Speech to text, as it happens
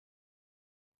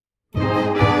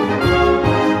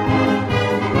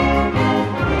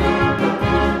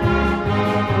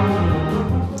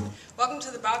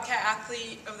Wildcat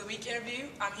Athlete of the Week interview.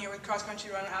 I'm here with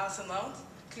cross-country runner Allison Lones.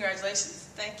 Congratulations.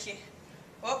 Thank you.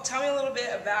 Well, tell me a little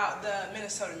bit about the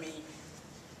Minnesota meet.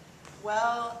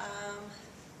 Well,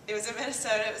 it was in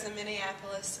Minnesota. It was in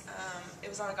Minneapolis. It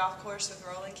was on a golf course with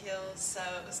rolling hills, so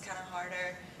it was kind of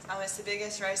harder. It's the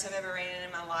biggest race I've ever ran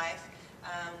in my life.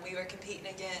 We were competing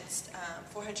against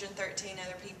 413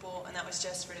 other people, and that was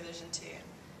just for Division II.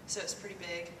 So it's pretty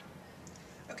big.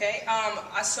 Okay,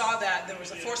 I saw that there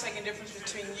was a 4-second difference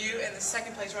between you and the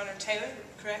second place runner, Taylor,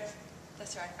 correct?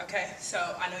 That's right. Okay, so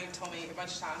I know you've told me a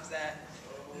bunch of times that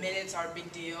minutes are a big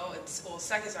deal.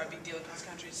 Seconds are a big deal in cross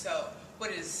country. So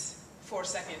what does 4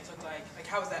 seconds look like? Like,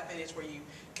 how was that finish? Were you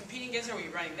competing against her? Were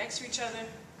you running next to each other?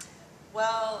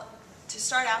 Well, to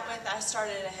start out with, I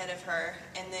started ahead of her,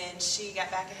 and then she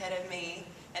got back ahead of me,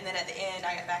 and then at the end,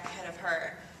 I got back ahead of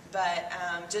her. But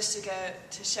just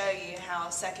to show you how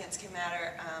seconds can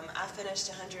matter, I finished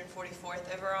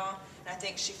 144th overall, and I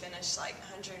think she finished like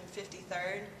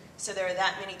 153rd. So there were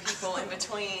that many people in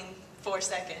between 4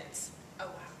 seconds. Oh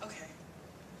wow. Okay.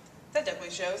 That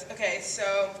definitely shows. Okay,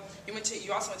 so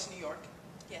you also went to New York.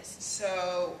 Yes.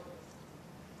 So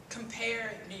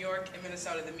compare New York and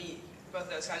Minnesota, the meet, both of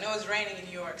those. So I know it was raining in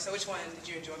New York. So which one did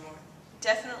you enjoy more?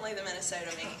 Definitely the Minnesota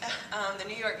meet. The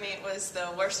New York meet was the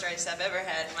worst race I've ever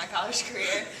had in my college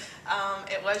career.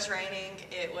 It was raining.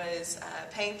 It was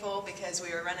painful because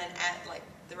we were running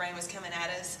the rain was coming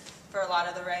at us for a lot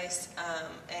of the race,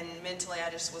 and mentally I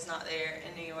just was not there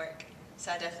in New York.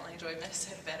 So I definitely enjoyed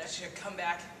Minnesota better. Should you come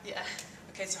back? Yeah.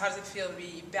 Okay, so how does it feel to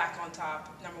be back on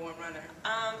top, #1 runner?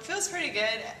 Feels pretty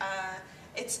good.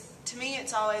 To me,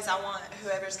 it's always I want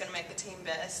whoever's going to make the team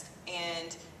best,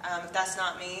 and if that's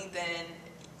not me, then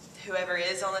whoever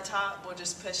is on the top will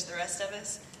just push the rest of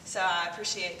us. So I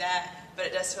appreciate that, but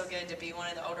it does feel good to be one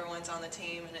of the older ones on the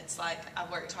team, and it's like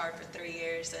I've worked hard for 3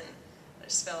 years, and I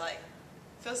just feel like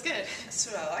it feels good. That's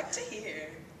what I like to hear.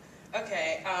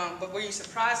 Okay, but were you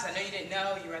surprised? I know you didn't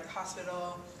know. You were at the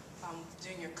hospital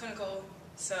doing your clinical.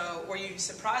 So were you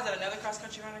surprised that another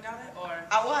cross-country runner got it? Or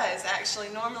I was, actually.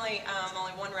 Normally,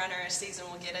 only one runner a season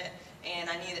will get it, and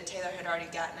I knew that Taylor had already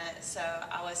gotten it, so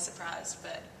I was surprised,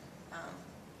 but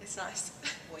it's nice.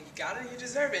 Well, you got it. You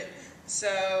deserve it.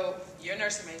 So you're a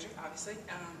nursing major, obviously.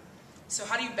 So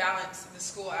how do you balance the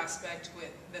school aspect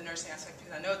with the nursing aspect?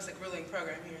 Because I know it's a grueling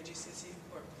program here at GCSU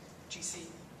or GC.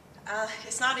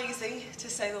 It's not easy, to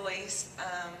say the least.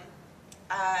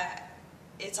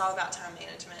 It's all about time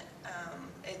management.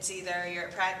 It's either you're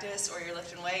at practice, or you're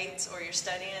lifting weights, or you're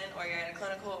studying, or you're at a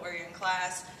clinical, or you're in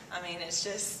class. I mean, it's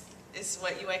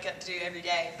what you wake up to do every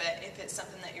day, but if it's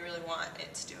something that you really want,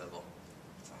 it's doable.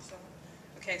 That's awesome.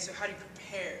 Okay, so how do you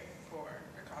prepare for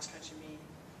a cross-country meet?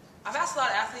 I've asked a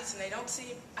lot of athletes, and they don't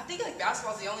see, I think like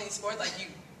basketball is the only sport like you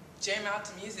jam out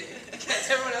to music, because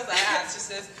everyone else I ask just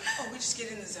says, oh, we just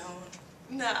get in the zone.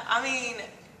 No, I mean,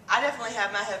 I definitely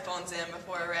have my headphones in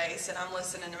before a race, and I'm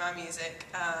listening to my music.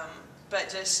 But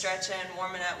just stretching,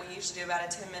 warming up. We usually do about a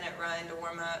 10-minute run to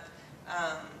warm up.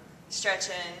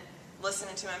 Stretching,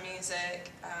 listening to my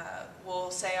music. We'll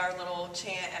say our little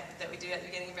chant that we do at the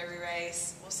beginning of every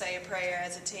race. We'll say a prayer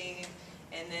as a team,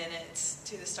 and then it's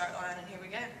to the start line, and here we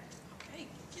go. Okay,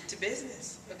 get to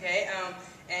business. Okay,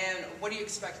 and what do you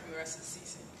expect from the rest of the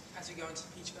season as we go into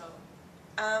Peach Belt?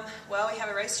 Well, we have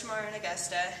a race tomorrow in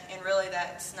Augusta, and really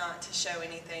that's not to show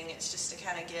anything. It's just to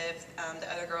kind of give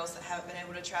the other girls that haven't been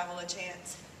able to travel a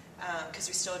chance, because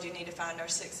we still do need to find our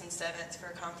 6th and 7th for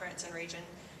conference and region.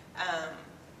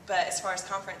 But as far as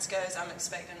conference goes, I'm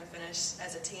expecting to finish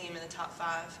as a team in the top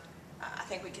 5. I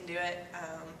think we can do it.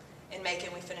 In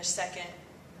Macon, we finished 2nd,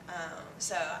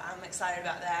 so I'm excited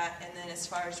about that. And then as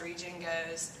far as region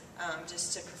goes,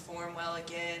 just to perform well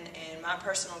again, and my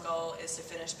personal goal is to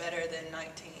finish better than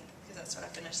 19th, because that's what I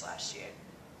finished last year.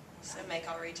 So make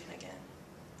all region again.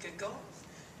 Good goal.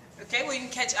 Okay, well you can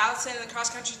catch Allison and the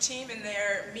cross-country team in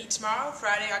their meet tomorrow,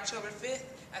 Friday, October 5th,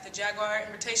 at the Jaguar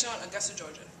Invitational in Augusta,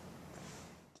 Georgia.